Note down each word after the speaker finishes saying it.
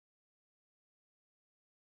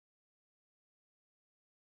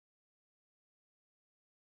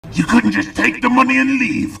You couldn't just take the money and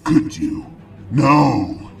leave, could you?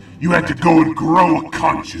 No, you had to go and grow a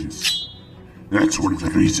conscience. That's one of the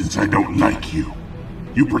reasons I don't like you.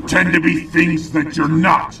 You pretend to be things that you're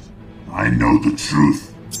not. I know the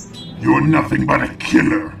truth. You're nothing but a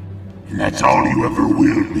killer, and that's all you ever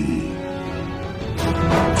will be.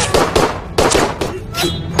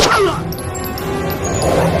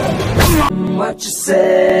 What you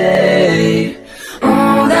say?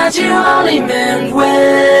 That you only meant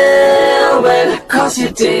well, 'cause you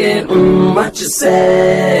did. What you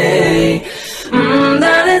say?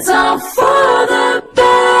 That it's all for the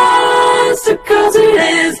best, 'cause it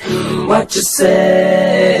is. What you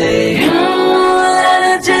say? That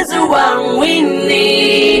it's just what we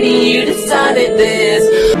need. You decided this.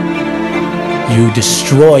 You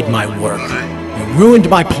destroyed my work. You ruined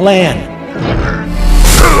my plan.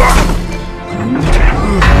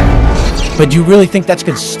 But you really think that's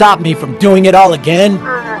gonna stop me from doing it all again?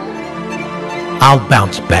 I'll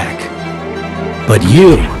bounce back. But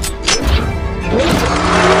you...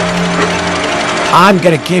 I'm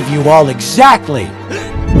gonna give you all exactly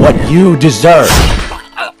what you deserve.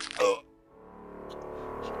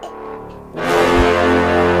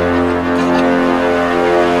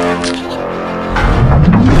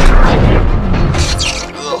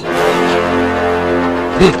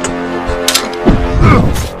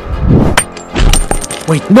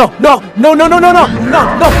 Wait, no!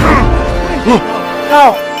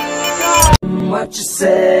 What you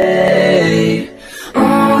say?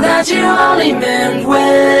 That you only meant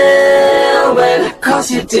well,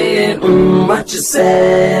 'cause you did. What you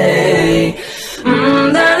say?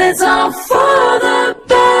 That it's all for the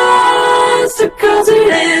best, 'cause it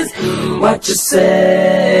is. What you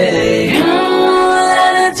say?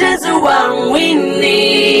 That it's just what we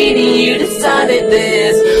need. You decided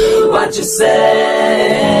this. What you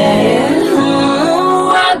say?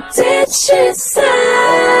 What did she say?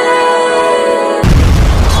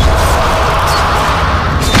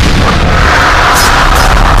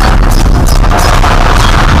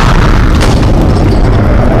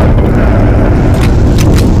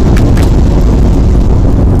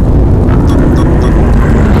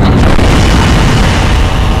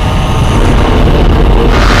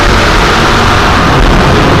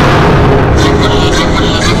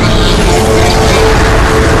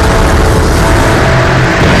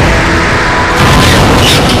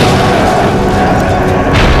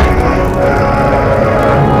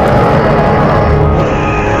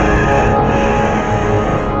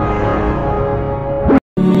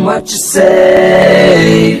 What you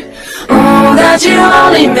say? That you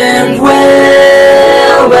only meant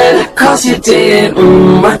well, 'cause you did.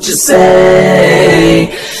 What you say?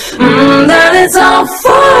 That it's all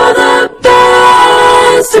for the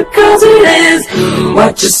best, 'cause it is.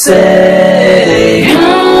 What you say?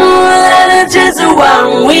 That it's just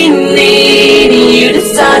what we need. You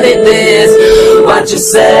decided this. What you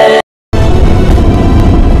say?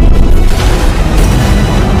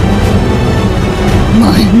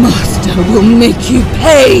 My master will make you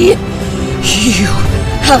pay! You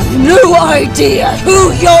have no idea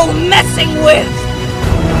who you're messing with!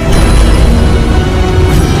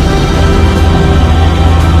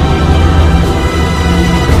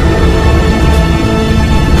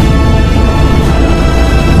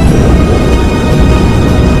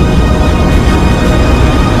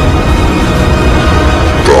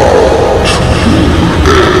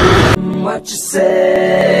 What you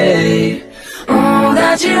say?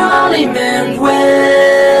 That you only meant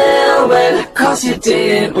well, 'cause you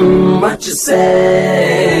did. What you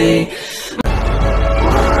say?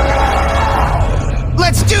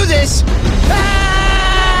 Let's do this!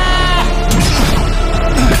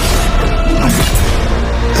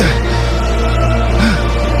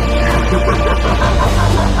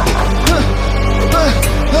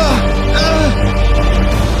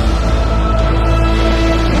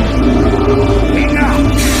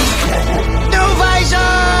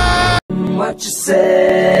 What you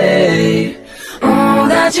say?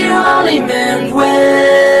 That you only meant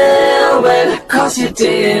well, 'cause you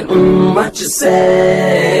did. What you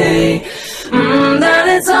say? That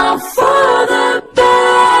it's all for the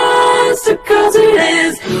best, 'cause it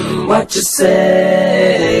is. What you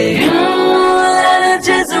say? That it's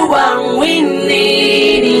just what we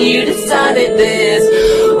need. You decided this.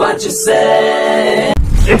 What you say?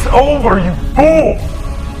 It's over, you fool!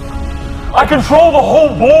 I control the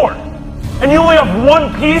whole board, and you only have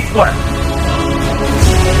one piece left.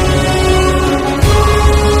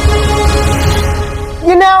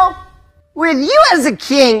 You know, with you as a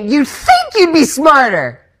king, you'd think you'd be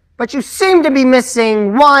smarter, but you seem to be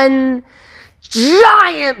missing one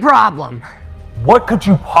giant problem. What could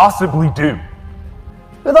you possibly do?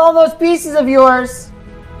 With all those pieces of yours,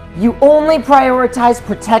 you only prioritize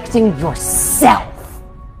protecting yourself.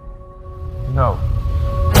 No.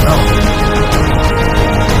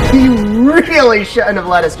 You really shouldn't have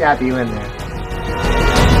let us trap you in there.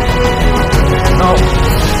 No.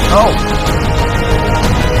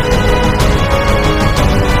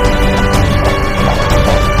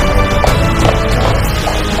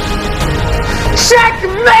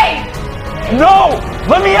 Checkmate! No!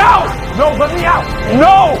 Let me out! No, let me out!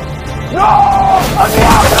 No! No! Let me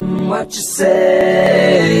out! What you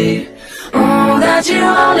say? That you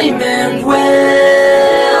only meant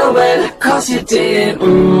well, 'cause you did.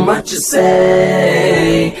 What you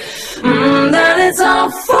say? That it's all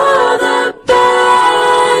for the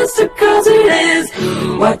best, 'cause it is.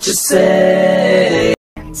 What you say?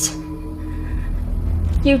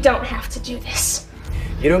 You don't have to do this.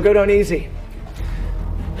 You don't go down easy.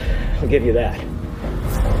 I'll give you that.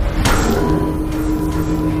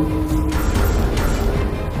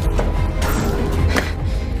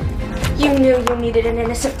 You knew you needed an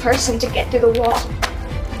innocent person to get through the wall.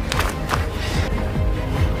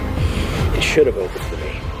 It should have opened for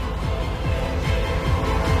me.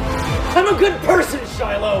 I'm a good person,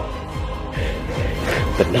 Shiloh!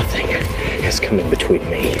 But nothing has come in between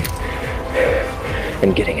me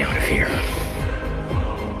and getting out of here.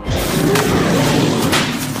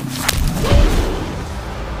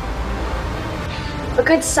 A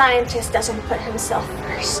good scientist doesn't put himself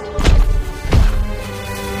first.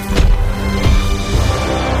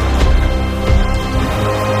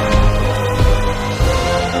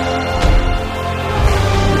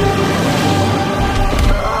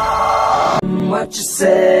 What you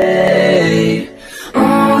say?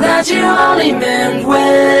 That you only meant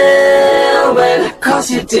well, 'cause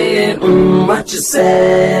you did. What you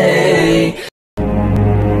say?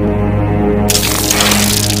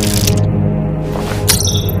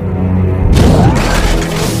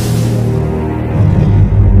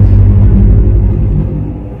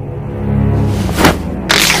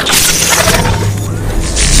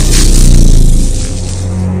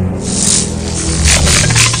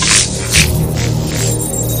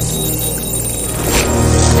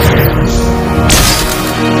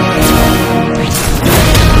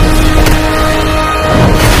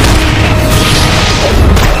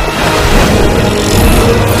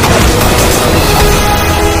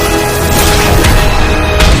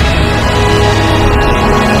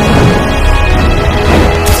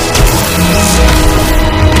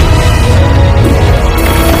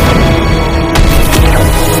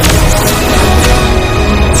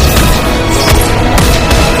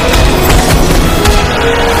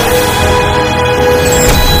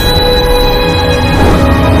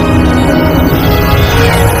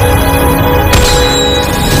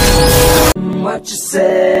 What you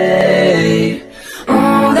say?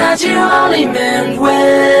 That you only meant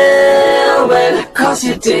well, 'cause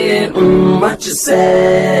you did. What you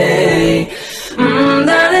say?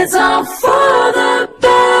 That it's all for the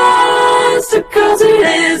best, 'cause it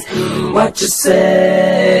is. What you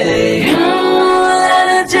say? That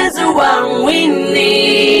it's just what we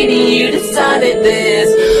need. You decided this.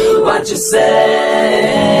 What you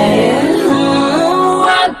say?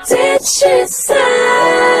 What did she say?